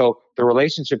 So the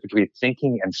relationship between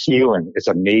thinking and feeling is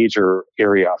a major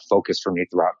area of focus for me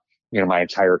throughout, my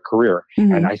entire career.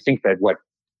 Mm-hmm. And I think that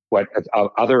I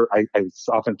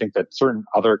often think that certain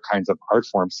other kinds of art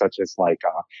forms, such as like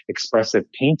expressive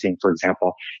painting, for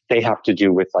example, they have to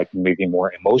do with like maybe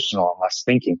more emotional and less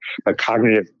thinking, but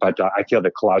cognitive. But I feel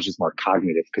that collage is more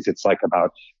cognitive because it's like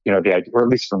about, the idea, or at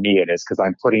least for me it is, because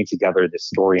I'm putting together this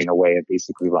story in a way of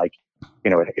basically like,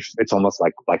 it's almost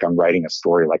like I'm writing a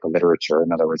story, like a literature.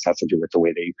 In other words, it has to do with the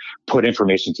way that you put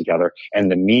information together and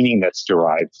the meaning that's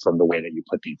derived from the way that you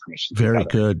put the information together. Very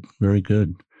good. Very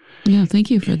good. Yeah, thank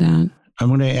you for that. I'm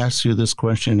going to ask you this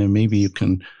question, and maybe you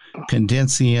can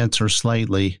condense the answer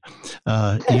slightly.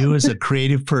 You, as a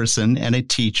creative person and a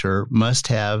teacher, must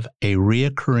have a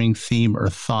reoccurring theme or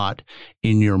thought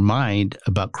in your mind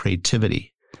about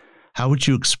creativity. How would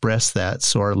you express that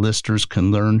so our listeners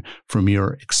can learn from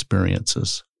your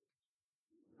experiences?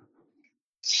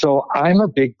 So I'm a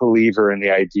big believer in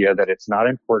the idea that it's not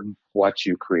important what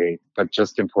you create, but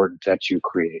just important that you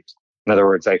create. In other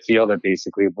words, I feel that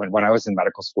basically when I was in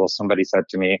medical school, somebody said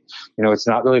to me, it's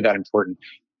not really that important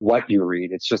what you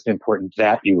read. It's just important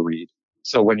that you read.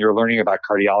 So when you're learning about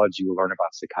cardiology, you learn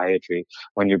about psychiatry.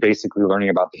 When you're basically learning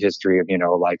about the history of,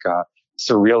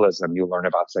 surrealism, you learn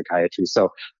about psychiatry. So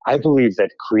I believe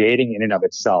that creating in and of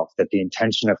itself, that the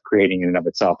intention of creating in and of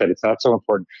itself, that it's not so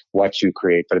important what you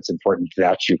create, but it's important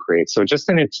that you create. So just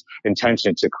in its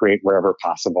intention to create wherever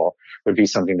possible would be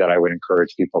something that I would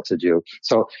encourage people to do.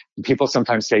 So people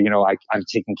sometimes say, I'm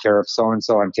taking care of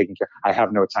so-and-so, I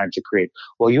have no time to create.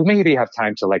 Well, you maybe have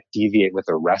time to deviate with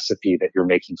a recipe that you're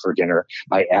making for dinner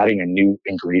by adding a new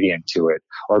ingredient to it,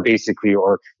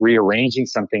 or rearranging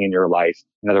something in your life.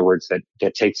 In other words,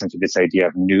 that takes into this idea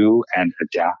of new and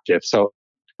adaptive. So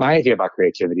my idea about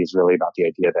creativity is really about the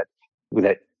idea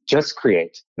that just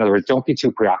create. In other words, don't be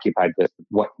too preoccupied with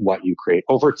what you create.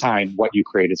 Over time, what you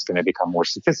create is going to become more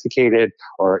sophisticated,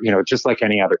 or, just like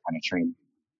any other kind of training.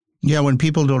 Yeah, when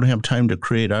people don't have time to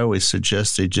create, I always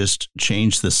suggest they just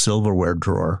change the silverware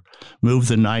drawer, move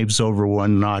the knives over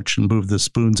one notch and move the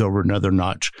spoons over another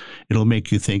notch. It'll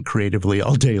make you think creatively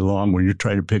all day long when you're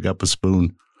trying to pick up a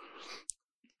spoon.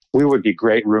 We would be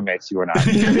great roommates, you and I.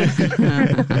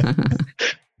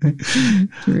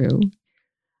 True.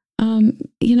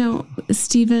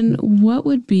 Stephen, what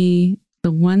would be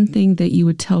the one thing that you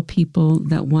would tell people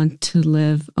that want to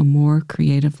live a more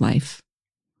creative life?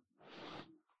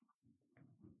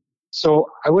 So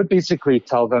I would basically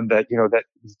tell them that, that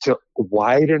to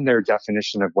widen their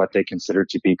definition of what they consider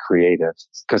to be creative,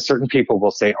 because certain people will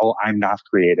say, oh, I'm not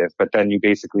creative. But then you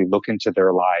basically look into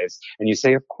their lives and you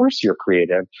say, of course you're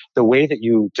creative. The way that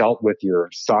you dealt with your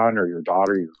son or your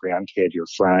daughter, your grandkid, your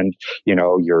friend,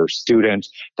 your student,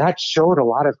 that showed a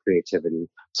lot of creativity.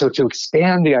 So to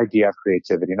expand the idea of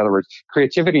creativity, in other words,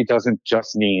 creativity doesn't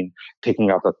just mean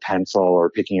picking up a pencil or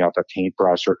picking up a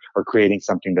paintbrush or creating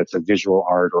something that's a visual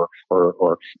art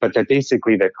but that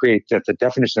basically that the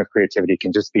definition of creativity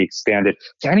can just be expanded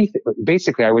to anything.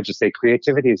 Basically, I would just say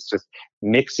creativity is just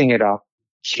mixing it up,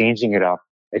 changing it up,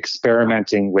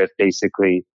 experimenting with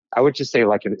basically, I would just say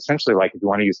essentially if you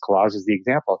want to use collage as the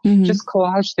example, just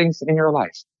collage things in your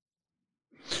life.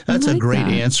 That's a great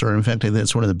answer. In fact,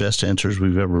 that's one of the best answers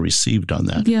we've ever received on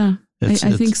that. Yeah, I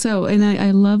think so. And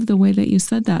I love the way that you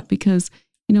said that because,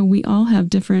 we all have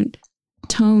different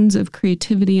tones of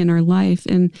creativity in our life.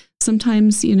 And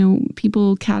sometimes,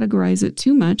 people categorize it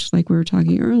too much. Like we were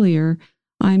talking earlier,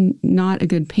 I'm not a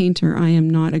good painter. I am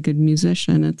not a good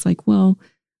musician. It's like, well,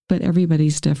 but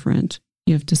everybody's different.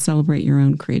 You have to celebrate your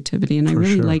own creativity. And I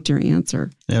really liked your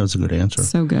answer. That was a good answer.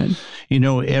 So good.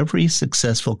 Every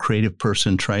successful creative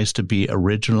person tries to be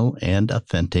original and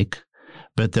authentic,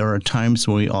 but there are times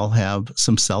when we all have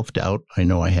some self-doubt. I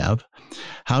know I have.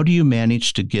 How do you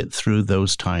manage to get through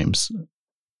those times,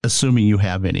 assuming you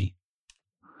have any?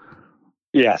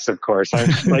 Yes, of course. I'm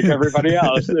like everybody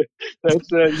else.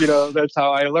 That's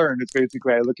how I learn. It's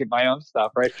basically I look at my own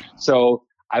stuff, right? So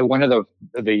one of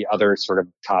the other sort of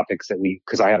topics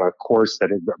because I had a course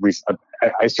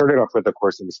I started off with a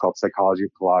course that was called Psychology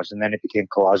of Collage, and then it became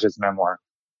Collage as Memoir.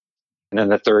 And then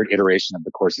the third iteration of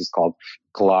the course is called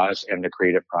Collage and the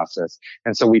Creative Process.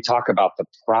 And so we talk about the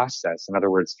process. In other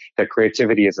words, that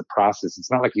creativity is a process. It's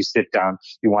not like you sit down,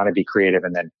 you want to be creative,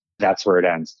 and then that's where it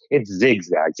ends. It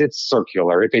zigzags. It's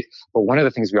circular. But one of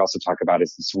the things we also talk about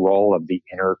is this role of the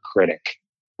inner critic,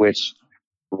 which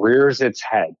rears its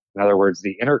head. In other words,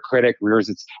 the inner critic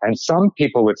and some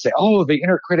people would say, oh, the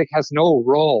inner critic has no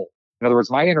role. In other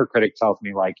words, my inner critic tells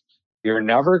me you're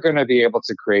never going to be able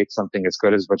to create something as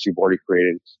good as what you've already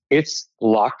created. It's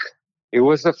luck. It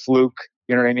was a fluke.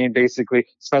 You know what I mean? Basically,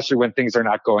 especially when things are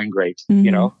not going great,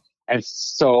 And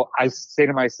so I say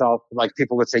to myself,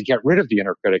 people would say, get rid of the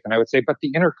inner critic. And I would say, but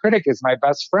the inner critic is my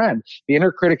best friend. The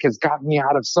inner critic has gotten me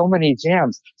out of so many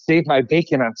jams, saved my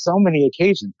bacon on so many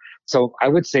occasions. So I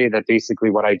would say that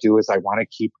basically what I do is I want to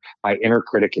keep my inner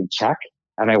critic in check.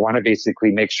 And I want to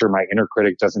basically make sure my inner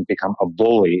critic doesn't become a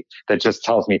bully that just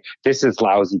tells me this is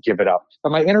lousy, give it up.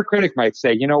 But my inner critic might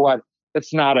say, you know what?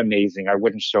 That's not amazing. I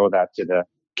wouldn't show that to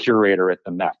curator at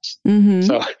the Met. Mm-hmm.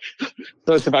 So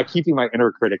it's about keeping my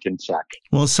inner critic in check.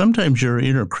 Well, sometimes your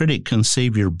inner critic can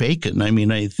save your bacon. I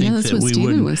mean, I think that's that what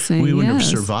Stephen was saying. we wouldn't Yes.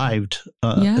 have survived.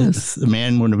 Yes. The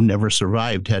man would have never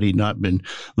survived had he not been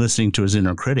listening to his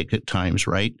inner critic at times,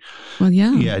 right? Well,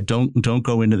 yeah. Yeah, don't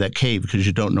go into that cave because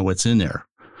you don't know what's in there.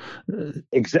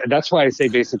 That's why I say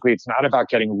basically it's not about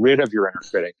getting rid of your inner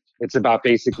critic. It's about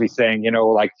basically saying,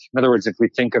 like, in other words, if we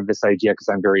think of this idea, because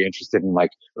I'm very interested in like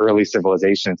early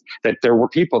civilizations, that there were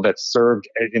people that served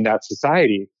in that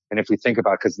society. And if we think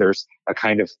about, because there's a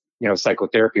kind of,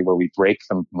 psychotherapy where we break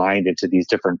the mind into these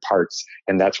different parts.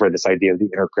 And that's where this idea of the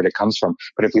inner critic comes from.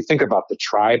 But if we think about the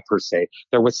tribe per se,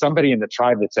 there was somebody in the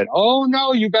tribe that said, oh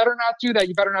no, you better not do that.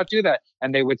 You better not do that.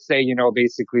 And they would say,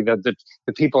 basically the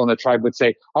people in the tribe would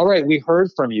say, all right, we heard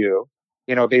from you.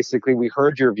 Basically we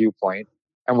heard your viewpoint.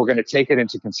 And we're going to take it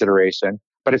into consideration,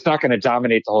 but it's not going to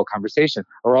dominate the whole conversation,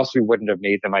 or else we wouldn't have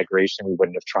made the migration. We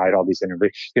wouldn't have tried all these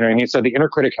interviews. You know what I mean? So the inner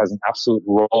critic has an absolute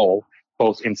role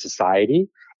both in society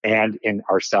and in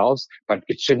ourselves, but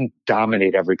it shouldn't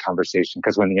dominate every conversation,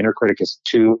 because when the inner critic is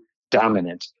too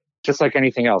dominant, just like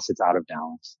anything else, it's out of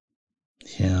balance.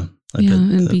 Yeah.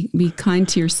 And be kind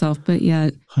to yourself, but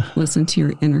yet listen to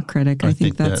your inner critic. I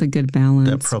think that's a good balance.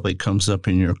 That probably comes up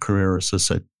in your career as a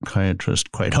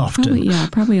psychiatrist quite often.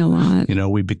 Probably a lot.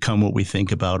 We become what we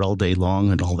think about all day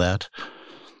long and all that.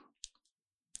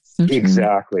 So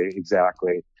Exactly.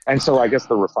 And so I guess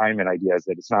the refinement idea is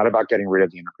that it's not about getting rid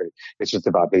of the inner critic. It's just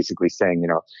about basically saying,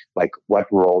 like, what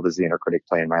role does the inner critic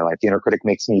play in my life? The inner critic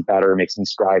makes me better, makes me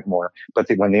strive more. But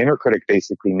when the inner critic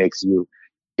basically makes you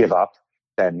give up,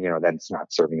 then then it's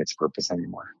not serving its purpose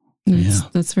anymore.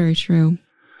 That's very true.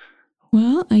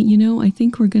 Well, I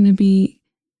think we're going to be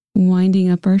winding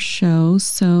up our show.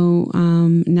 So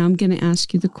now I'm going to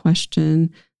ask you the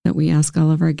question that we ask all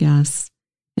of our guests,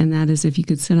 and that is, if you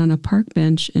could sit on a park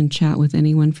bench and chat with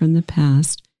anyone from the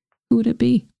past, who would it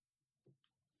be?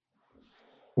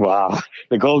 Wow,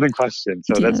 the golden question.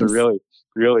 So Yes. That's a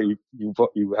really,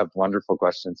 you have wonderful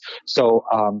questions. So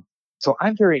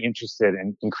I'm very interested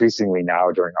in, increasingly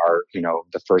now during our,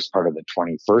 the first part of the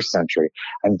 21st century,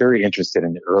 I'm very interested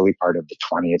in the early part of the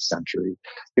 20th century,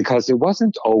 because it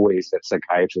wasn't always that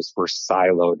psychiatrists were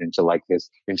siloed into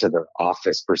the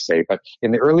office per se. But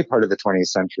in the early part of the 20th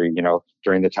century,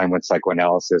 during the time when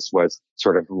psychoanalysis was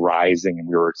sort of rising and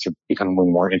we were becoming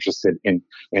more interested in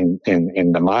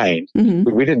the mind,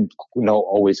 Mm-hmm. we didn't know,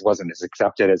 always wasn't as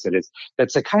accepted as it is,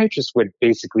 that psychiatrists would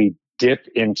basically dip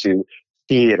into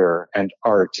theater and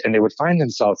art, and they would find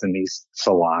themselves in these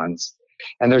salons.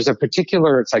 And there's a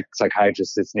particular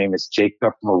psychiatrist, his name is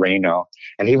Jacob Moreno,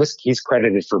 and he's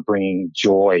credited for bringing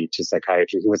joy to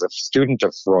psychiatry. He was a student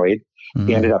of Freud. Mm-hmm.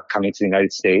 He ended up coming to the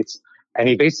United States, and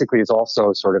he basically is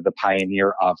also sort of the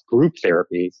pioneer of group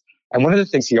therapy. And one of the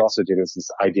things he also did is this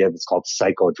idea that's called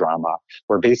psychodrama,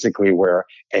 where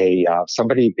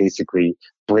somebody basically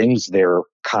brings their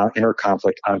inner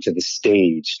conflict onto the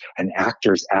stage, and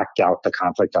actors act out the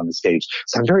conflict on the stage.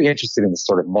 So I'm very interested in this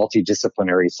sort of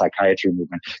multidisciplinary psychiatry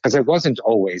movement, because it wasn't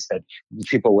always that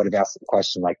people would have asked the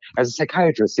question, like, as a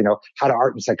psychiatrist, how do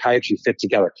art and psychiatry fit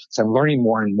together? So I'm learning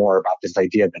more and more about this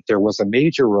idea that there was a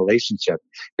major relationship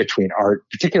between art,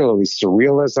 particularly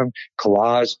surrealism,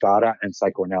 collage, Dada, and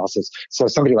psychoanalysis. So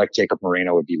somebody like Jacob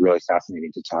Moreno would be really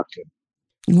fascinating to talk to.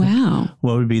 Wow.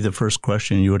 What would be the first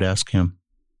question you would ask him?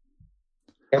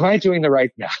 Am I doing the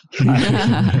right now?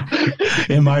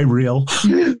 Am I real?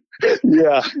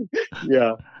 Yeah.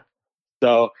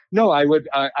 So no, I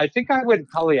think I would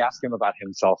probably ask him about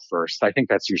himself first. I think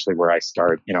that's usually where I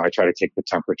start. I try to take the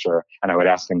temperature, and I would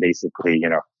ask him basically,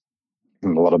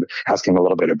 ask him a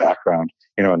little bit of background,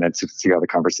 and then to see how the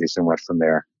conversation went from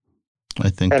there.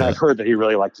 I've heard that he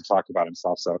really liked to talk about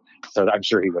himself. So I'm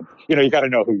sure he would, you got to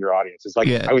know who your audience is.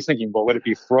 I was thinking, well, would it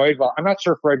be Freud? Well, I'm not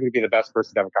sure Freud would be the best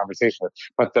person to have a conversation with,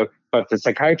 but the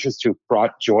psychiatrist who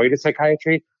brought joy to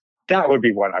psychiatry, that would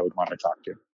be one I would want to talk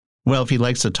to. Well, if he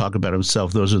likes to talk about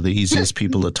himself, those are the easiest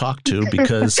people to talk to,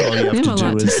 because all you have to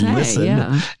do is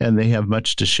listen, and they have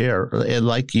much to share. And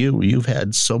like you've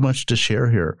had so much to share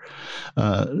here.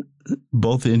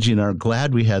 Both Angie and I are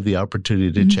glad we had the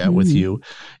opportunity to chat with you.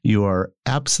 You are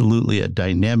absolutely a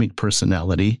dynamic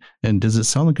personality. And does it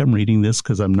sound like I'm reading this?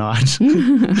 Because I'm not.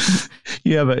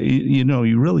 You have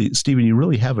Stephen, you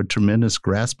really have a tremendous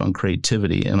grasp on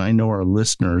creativity. And I know our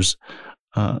listeners,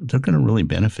 they're going to really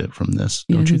benefit from this,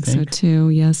 don't you think? So too.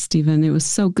 Yes, Stephen. It was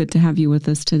so good to have you with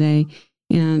us today,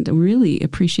 and really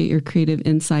appreciate your creative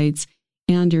insights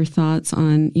and your thoughts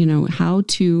on, how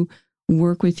to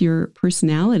work with your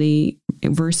personality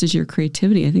versus your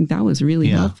creativity. I think that was really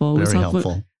helpful. It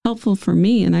was helpful for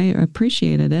me, and I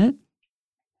appreciated it.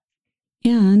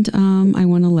 And I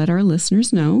want to let our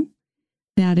listeners know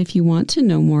that if you want to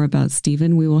know more about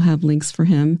Stephen, we will have links for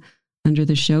him under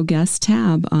the show guest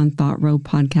tab on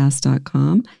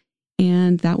thoughtrowpodcast.com.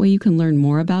 And that way you can learn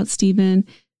more about Stephen,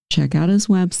 check out his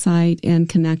website, and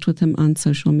connect with him on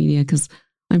social media, because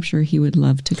I'm sure he would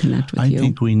love to connect with you. I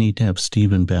think we need to have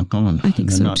Stephen back on I think in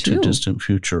the so not too. too distant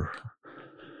future.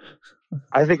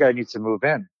 I think I need to move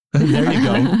in. There you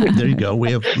go. There you go.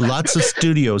 We have lots of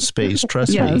studio space.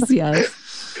 Trust me.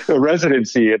 Yes. A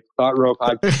residency at Thought Row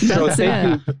Podcast. So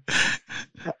thank you.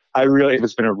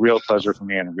 It's been a real pleasure for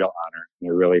me and a real honor. I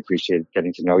really appreciate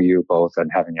getting to know you both and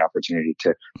having the opportunity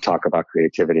to talk about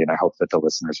creativity. And I hope that the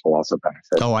listeners will also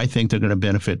benefit. Oh, I think they're going to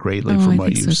benefit greatly from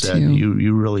what you said. Too.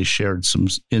 You really shared some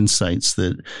insights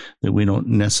that we don't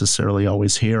necessarily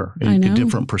always hear. I know. A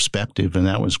different perspective, and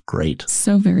that was great.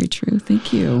 So very true.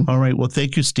 Thank you. All right. Well,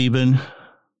 thank you, Stephen.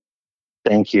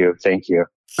 Thank you. Thank you.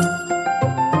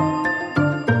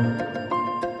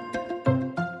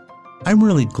 I'm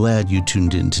really glad you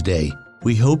tuned in today.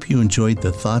 We hope you enjoyed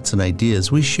the thoughts and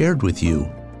ideas we shared with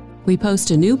you. We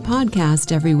post a new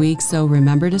podcast every week, so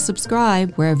remember to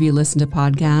subscribe wherever you listen to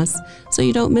podcasts so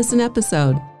you don't miss an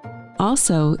episode.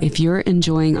 Also, if you're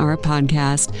enjoying our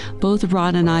podcast, both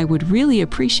Rod and I would really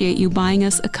appreciate you buying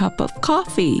us a cup of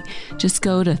coffee. Just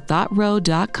go to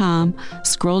thoughtrow.com,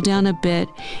 scroll down a bit,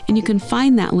 and you can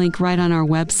find that link right on our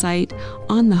website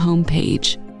on the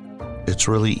homepage. It's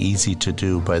really easy to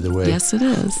do, by the way. Yes, it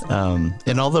is.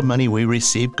 And all the money we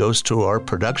receive goes to our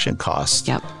production costs.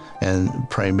 Yep. And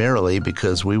primarily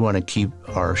because we want to keep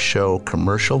our show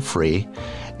commercial free,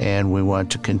 and we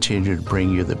want to continue to bring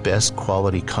you the best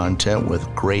quality content with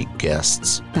great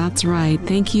guests. That's right.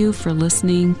 Thank you for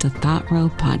listening to Thought Row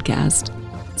Podcast.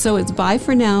 So it's bye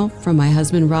for now from my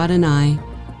husband Rod and I,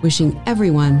 wishing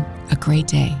everyone a great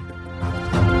day.